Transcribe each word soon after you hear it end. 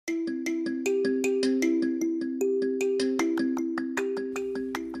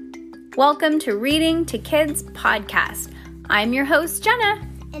Welcome to Reading to Kids podcast. I'm your host, Jenna.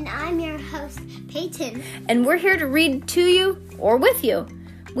 And I'm your host, Peyton. And we're here to read to you or with you.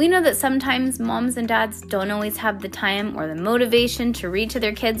 We know that sometimes moms and dads don't always have the time or the motivation to read to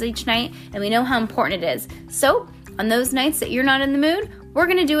their kids each night, and we know how important it is. So, on those nights that you're not in the mood, we're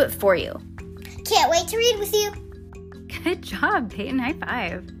going to do it for you. Can't wait to read with you. Good job, Peyton. High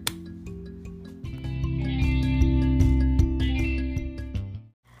five.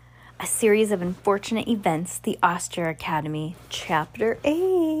 A series of unfortunate events, the Auster Academy, Chapter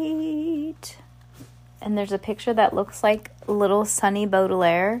 8. And there's a picture that looks like little Sunny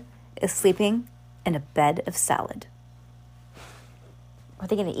Baudelaire is sleeping in a bed of salad. Are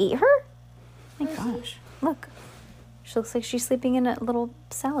they going to eat her? Oh my gosh. Look. She looks like she's sleeping in a little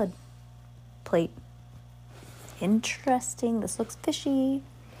salad plate. Interesting. This looks fishy.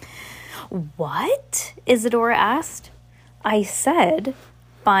 What? Isadora asked. I said...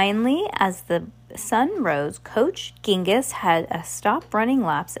 Finally, as the sun rose, Coach Genghis had us stop running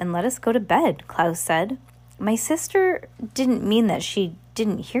laps and let us go to bed, Klaus said. My sister didn't mean that she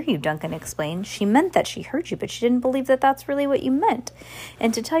didn't hear you, Duncan explained. She meant that she heard you, but she didn't believe that that's really what you meant.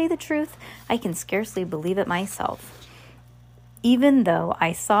 And to tell you the truth, I can scarcely believe it myself, even though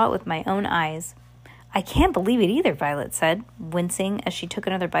I saw it with my own eyes. I can't believe it either, Violet said, wincing as she took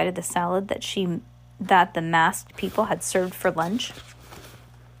another bite of the salad that the masked people had served for lunch.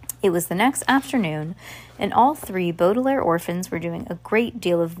 It was the next afternoon, and all three Baudelaire orphans were doing a great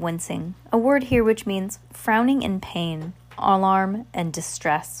deal of wincing, a word here which means frowning in pain, alarm, and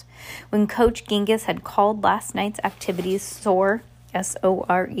distress. When Coach Genghis had called last night's activities SORE,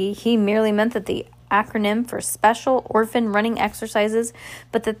 S-O-R-E, he merely meant that the acronym for Special Orphan Running Exercises,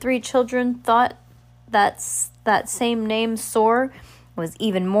 but the three children thought that same name, SORE, was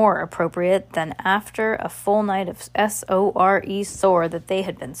even more appropriate than after a full night of S-O-R-E sore that they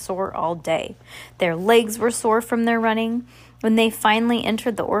had been sore all day. Their legs were sore from their running. When they finally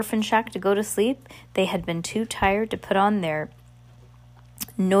entered the orphan shack to go to sleep, they had been too tired to put on their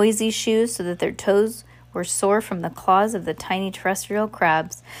noisy shoes so that their toes were sore from the claws of the tiny terrestrial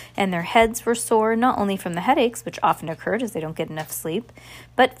crabs, and their heads were sore not only from the headaches, which often occurred as they don't get enough sleep,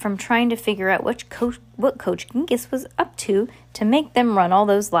 but from trying to figure out what Coach Genghis was up to make them run all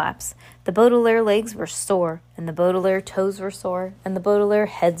those laps. The Baudelaire legs were sore, and the Baudelaire toes were sore, and the Baudelaire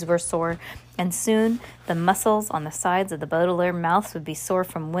heads were sore, and soon the muscles on the sides of the Baudelaire mouths would be sore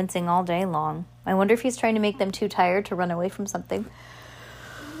from wincing all day long. I wonder if he's trying to make them too tired to run away from something.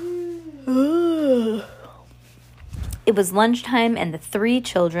 It was lunchtime, and the three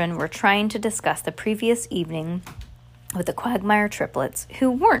children were trying to discuss the previous evening with the Quagmire triplets,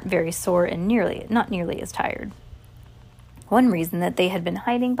 who weren't very sore and not nearly as tired. One reason that they had been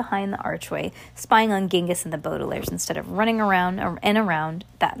hiding behind the archway, spying on Genghis and the Baudelaires instead of running around and around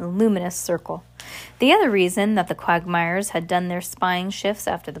that luminous circle. The other reason that the Quagmires had done their spying shifts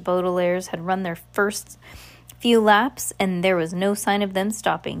after the Baudelaires had run their first few laps, and there was no sign of them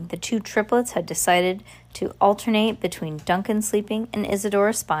stopping. The two triplets had decided to alternate between Duncan sleeping and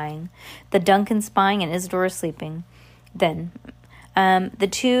Isadora spying. The Duncan spying and Isadora sleeping. Then, the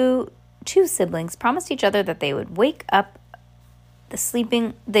two siblings promised each other that they would wake up the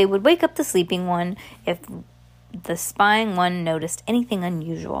sleeping one if the spying one noticed anything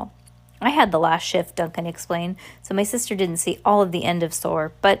unusual. I had the last shift, Duncan explained, so my sister didn't see all of the end of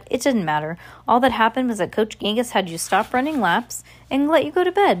SORE, but it didn't matter. All that happened was that Coach Genghis had you stop running laps and let you go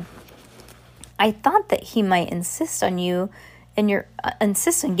to bed. I thought that he might insist on getting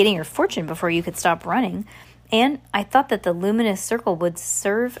your fortune before you could stop running, and I thought that the luminous circle would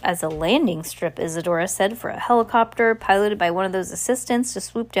serve as a landing strip, Isadora said, for a helicopter piloted by one of those assistants to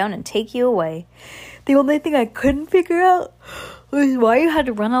swoop down and take you away. The only thing I couldn't figure out was why you had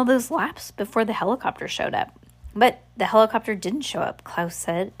to run all those laps before the helicopter showed up. But the helicopter didn't show up, Klaus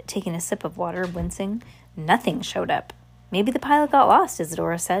said, taking a sip of water, wincing. Nothing showed up. Maybe the pilot got lost,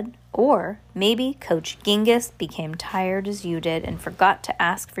 Isadora said. Or maybe Coach Genghis became tired as you did and forgot to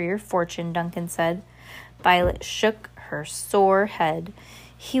ask for your fortune, Duncan said. Violet shook her sore head.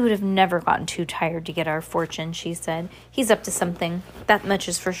 He would have never gotten too tired to get our fortune, she said. He's up to something. That much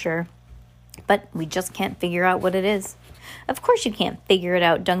is for sure. But we just can't figure out what it is. Of course you can't figure it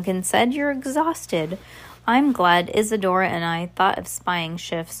out, Duncan said. You're exhausted. I'm glad Isadora and I thought of spying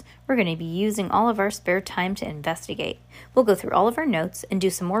shifts. We're going to be using all of our spare time to investigate. We'll go through all of our notes and do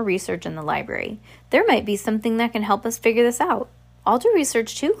some more research in the library. There might be something that can help us figure this out. I'll do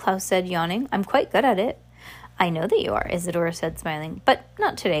research too, Klaus said, yawning. I'm quite good at it. I know that you are, Isadora said, smiling. But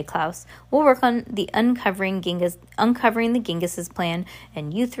not today, Klaus. We'll work on the uncovering the Genghis's plan,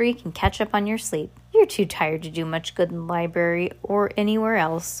 and you three can catch up on your sleep. You're too tired to do much good in the library or anywhere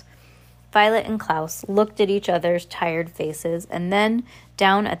else. Violet and Klaus looked at each other's tired faces and then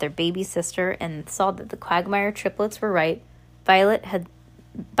down at their baby sister and saw that the Quagmire triplets were right. Violet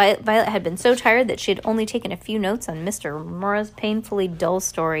had been so tired that she had only taken a few notes on Mr. Mura's painfully dull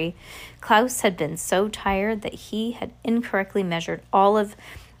story. Klaus had been so tired that he had incorrectly measured all of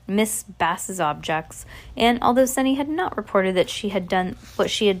Miss Bass's objects, and although Sunny had not reported that she had done what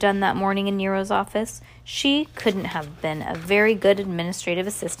she had done that morning in Nero's office, she couldn't have been a very good administrative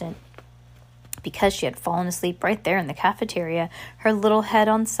assistant because she had fallen asleep right there in the cafeteria, her little head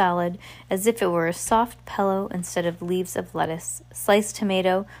on salad, as if it were a soft pillow instead of leaves of lettuce, sliced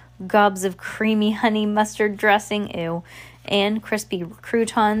tomato, gobs of creamy honey mustard dressing, and crispy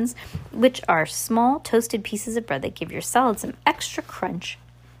croutons, which are small toasted pieces of bread that give your salad some extra crunch.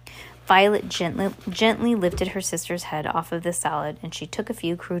 Violet gently lifted her sister's head off of the salad, and she took a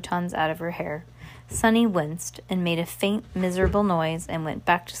few croutons out of her hair. Sunny winced and made a faint, miserable noise and went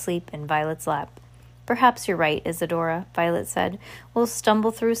back to sleep in Violet's lap. "Perhaps you're right, Isadora," Violet said. We'll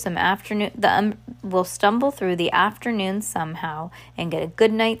stumble through the afternoon somehow and get a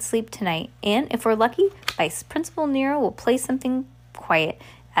good night's sleep tonight. And if we're lucky, Vice Principal Nero will play something quiet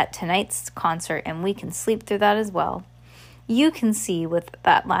at tonight's concert, and we can sleep through that as well." You can see with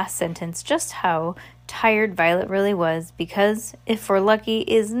that last sentence just how tired Violet really was, because "if we're lucky"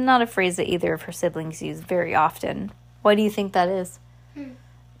 is not a phrase that either of her siblings use very often. Why do you think that is?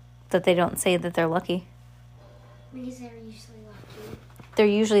 That they don't say that they're lucky? Because they're usually lucky. They're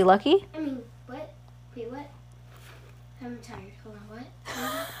usually lucky? I mean, what? Wait, what? I'm tired. Hold on, what?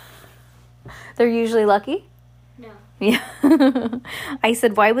 They're usually lucky? No. Yeah. I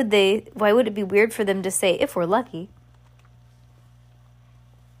said, why would it be weird for them to say, "if we're lucky"?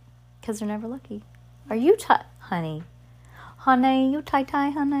 Because they're never lucky. Are you honey? Honey, you tie,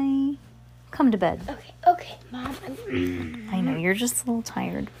 honey. Come to bed. Okay, Mom. I know, you're just a little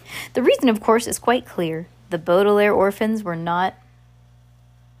tired. The reason, of course, is quite clear. The Baudelaire orphans were not...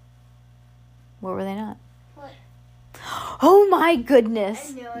 What were they not? What? Oh my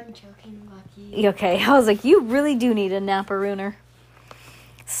goodness. I know, I'm joking, Lucky. Okay, I was like, you really do need a napperooner.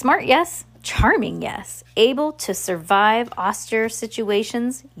 Smart, yes. Charming, yes. Able to survive austere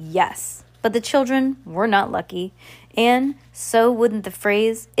situations, yes. But the children were not lucky, and so wouldn't the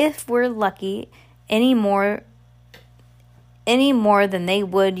phrase "if we're lucky" any more than they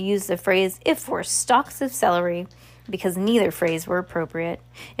would use the phrase "if we're stalks of celery," because neither phrase were appropriate.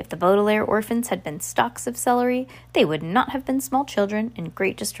 If the Baudelaire orphans had been stalks of celery, they would not have been small children in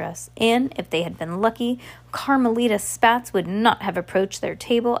great distress, and if they had been lucky, Carmelita Spatz would not have approached their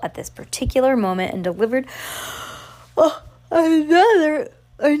table at this particular moment and delivered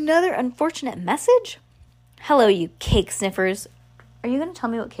another unfortunate message. "Hello, you cake sniffers." Are you going to tell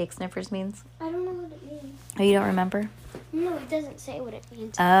me what cake sniffers means? I don't know what it means. Oh, you don't remember? No, it doesn't say what it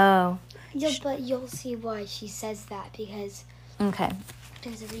means. Oh. But you'll see why she says that, because Okay.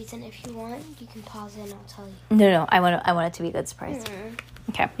 there's a reason. If you want, you can pause it and I'll tell you. No, I want it to be a good surprise.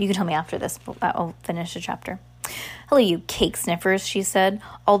 Okay, you can tell me after this. I'll finish the chapter. "Hello, you cake sniffers," she said.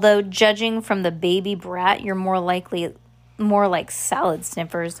 "Although, judging from the baby brat, you're more like salad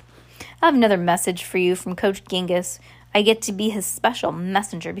sniffers. I have another message for you from Coach Genghis. I get to be his special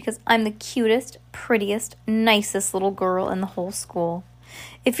messenger because I'm the cutest, prettiest, nicest little girl in the whole school."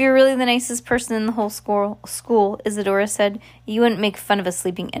 "If you're really the nicest person in the whole school, Isadora said, "you wouldn't make fun of a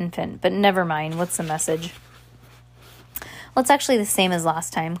sleeping infant, but never mind. What's the message?" "Well, it's actually the same as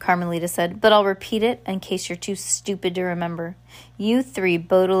last time," Carmelita said, "but I'll repeat it in case you're too stupid to remember. You 3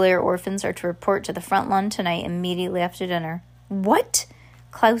 Baudelaire orphans are to report to the front lawn tonight immediately after dinner." "What?"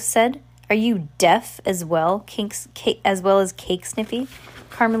 Klaus said. "Are you deaf as well as Cake Sniffy?"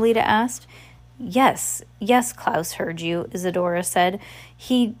 Carmelita asked. Yes, Klaus heard you," Isadora said.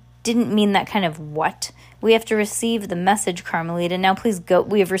 "He didn't mean that kind of what. We have to receive the message, Carmelita. Now please go.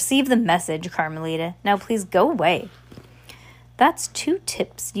 We have received the message, Carmelita. Now please go away." "That's 2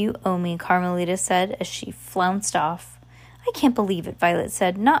 tips you owe me," Carmelita said as she flounced off. "I can't believe it," Violet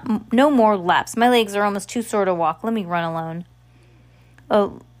said. No more laps. My legs are almost too sore to walk. Let me run alone."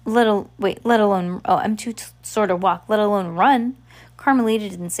 I'm too sore to walk, let alone run." Carmelita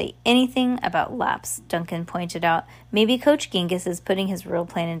didn't say anything about laps, Duncan pointed out. "Maybe Coach Genghis is putting his real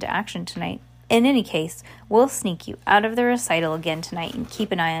plan into action tonight. In any case, we'll sneak you out of the recital again tonight and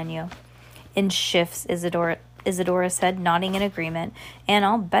keep an eye on you." "In shifts," Isadora said, nodding in agreement, "and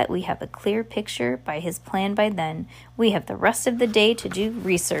I'll bet we have a clear picture by his plan by then. We have the rest of the day to do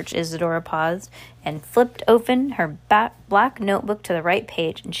research." Isadora paused and flipped open her black notebook to the right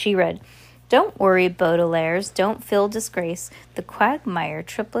page, and she read, "Don't worry, Baudelaires, don't feel disgrace. The Quagmire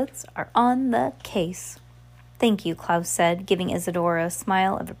triplets are on the case." Thank you, Klaus said, giving Isadora a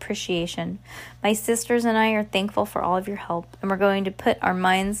smile of appreciation. My sisters and I are thankful for all of your help, and we're going to put our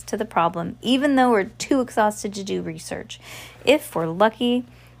minds to the problem, even though we're too exhausted to do research. If we're lucky,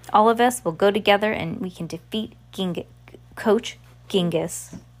 all of us will go together and we can defeat Coach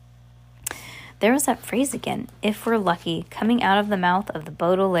Genghis. There was that phrase again, if we're lucky, coming out of the mouth of the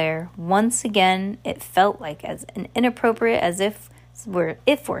Baudelaire. Once again, it felt like as inappropriate as if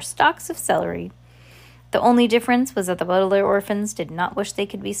we're stalks of celery. The only difference was that the Baudelaire orphans did not wish they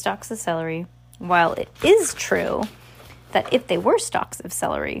could be stalks of celery, while it is true that if they were stalks of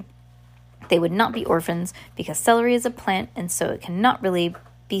celery, they would not be orphans because celery is a plant and so it cannot really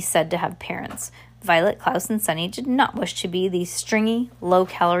be said to have parents. Violet, Klaus, and Sunny did not wish to be the stringy,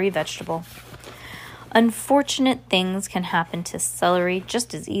 low-calorie vegetable. Unfortunate things can happen to celery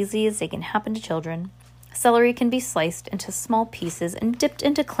just as easy as they can happen to children. Celery can be sliced into small pieces and dipped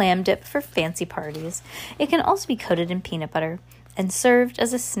into clam dip for fancy parties. It can also be coated in peanut butter and served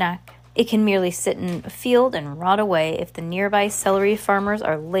as a snack. It can merely sit in a field and rot away if the nearby celery farmers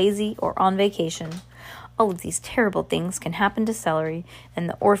are lazy or on vacation. All of these terrible things can happen to celery, and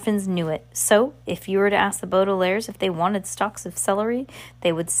the orphans knew it. So, if you were to ask the Baudelaires if they wanted stalks of celery,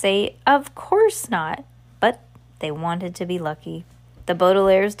 they would say, of course not, but they wanted to be lucky. The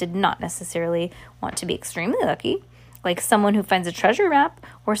Baudelaires did not necessarily want to be extremely lucky, like someone who finds a treasure map,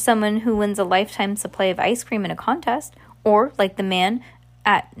 or someone who wins a lifetime supply of ice cream in a contest, or like the man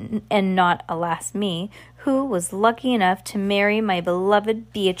and not, alas me, who was lucky enough to marry my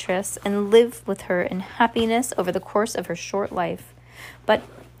beloved Beatrice and live with her in happiness over the course of her short life. But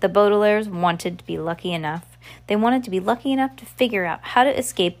the Baudelaires wanted to be lucky enough. They wanted to be lucky enough to figure out how to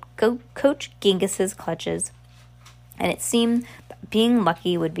escape Coach Genghis's clutches. And it seemed that being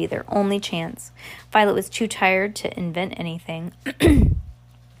lucky would be their only chance. Violet was too tired to invent anything.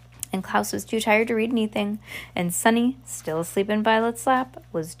 And Klaus was too tired to read anything, and Sunny, still asleep in Violet's lap,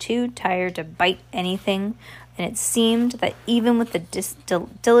 was too tired to bite anything, and it seemed that even with the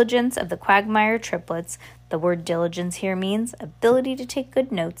diligence of the Quagmire triplets, the word diligence here means ability to take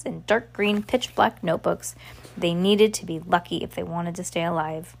good notes in dark green pitch-black notebooks, they needed to be lucky if they wanted to stay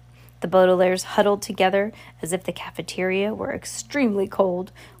alive. The Baudelaires huddled together as if the cafeteria were extremely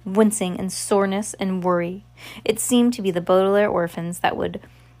cold, wincing in soreness and worry. It seemed to be the Baudelaire orphans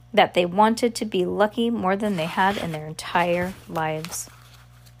that they wanted to be lucky more than they had in their entire lives.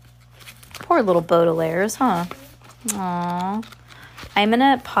 Poor little Baudelaires, huh? Aww. I'm going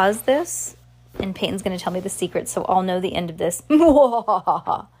to pause this, and Peyton's going to tell me the secret, so I'll know the end of this.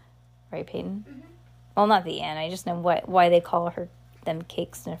 Right, Peyton? Mm-hmm. Well, not the end. I just know why they call them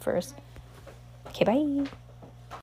cake sniffers. Okay, bye.